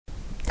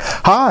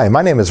Hi,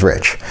 my name is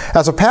Rich.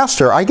 As a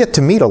pastor, I get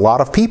to meet a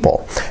lot of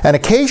people, and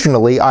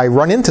occasionally I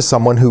run into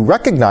someone who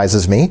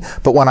recognizes me,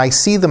 but when I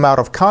see them out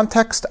of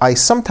context, I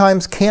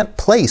sometimes can't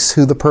place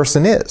who the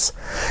person is.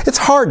 It's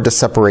hard to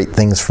separate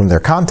things from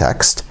their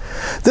context.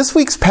 This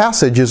week's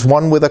passage is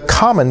one with a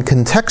common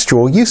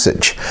contextual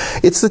usage.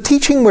 It's the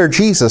teaching where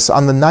Jesus,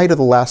 on the night of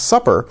the Last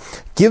Supper,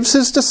 gives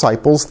his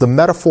disciples the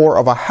metaphor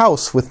of a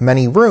house with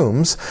many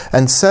rooms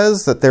and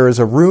says that there is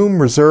a room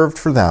reserved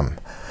for them.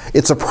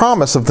 It's a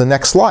promise of the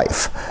next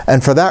life,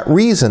 and for that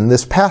reason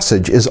this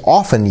passage is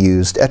often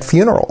used at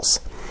funerals.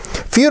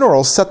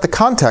 Funerals set the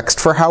context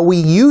for how we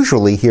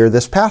usually hear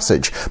this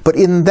passage, but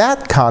in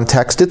that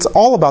context it's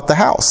all about the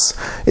house.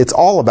 It's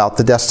all about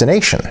the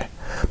destination.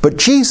 But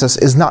Jesus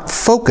is not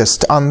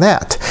focused on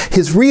that.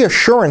 His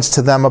reassurance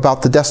to them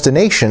about the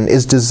destination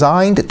is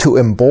designed to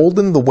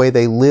embolden the way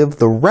they live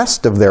the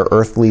rest of their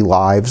earthly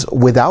lives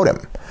without him.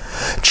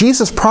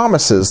 Jesus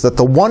promises that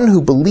the one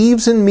who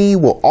believes in me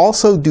will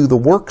also do the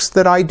works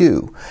that I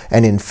do,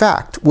 and in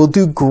fact will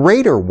do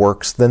greater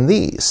works than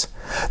these.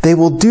 They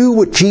will do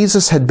what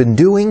Jesus had been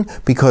doing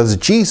because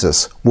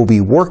Jesus will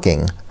be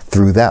working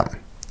through them.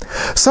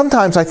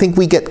 Sometimes I think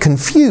we get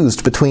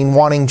confused between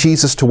wanting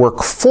Jesus to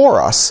work for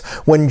us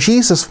when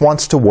Jesus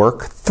wants to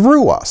work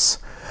through us.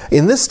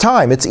 In this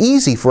time, it's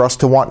easy for us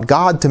to want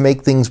God to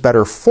make things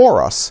better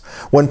for us,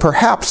 when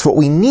perhaps what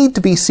we need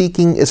to be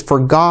seeking is for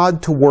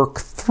God to work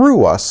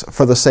through us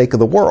for the sake of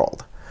the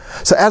world.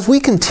 So as we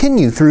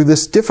continue through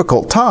this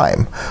difficult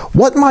time,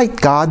 what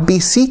might God be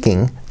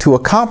seeking to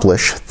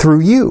accomplish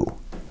through you?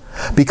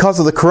 Because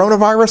of the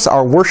coronavirus,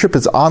 our worship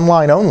is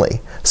online only,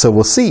 so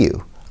we'll see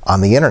you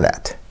on the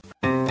internet.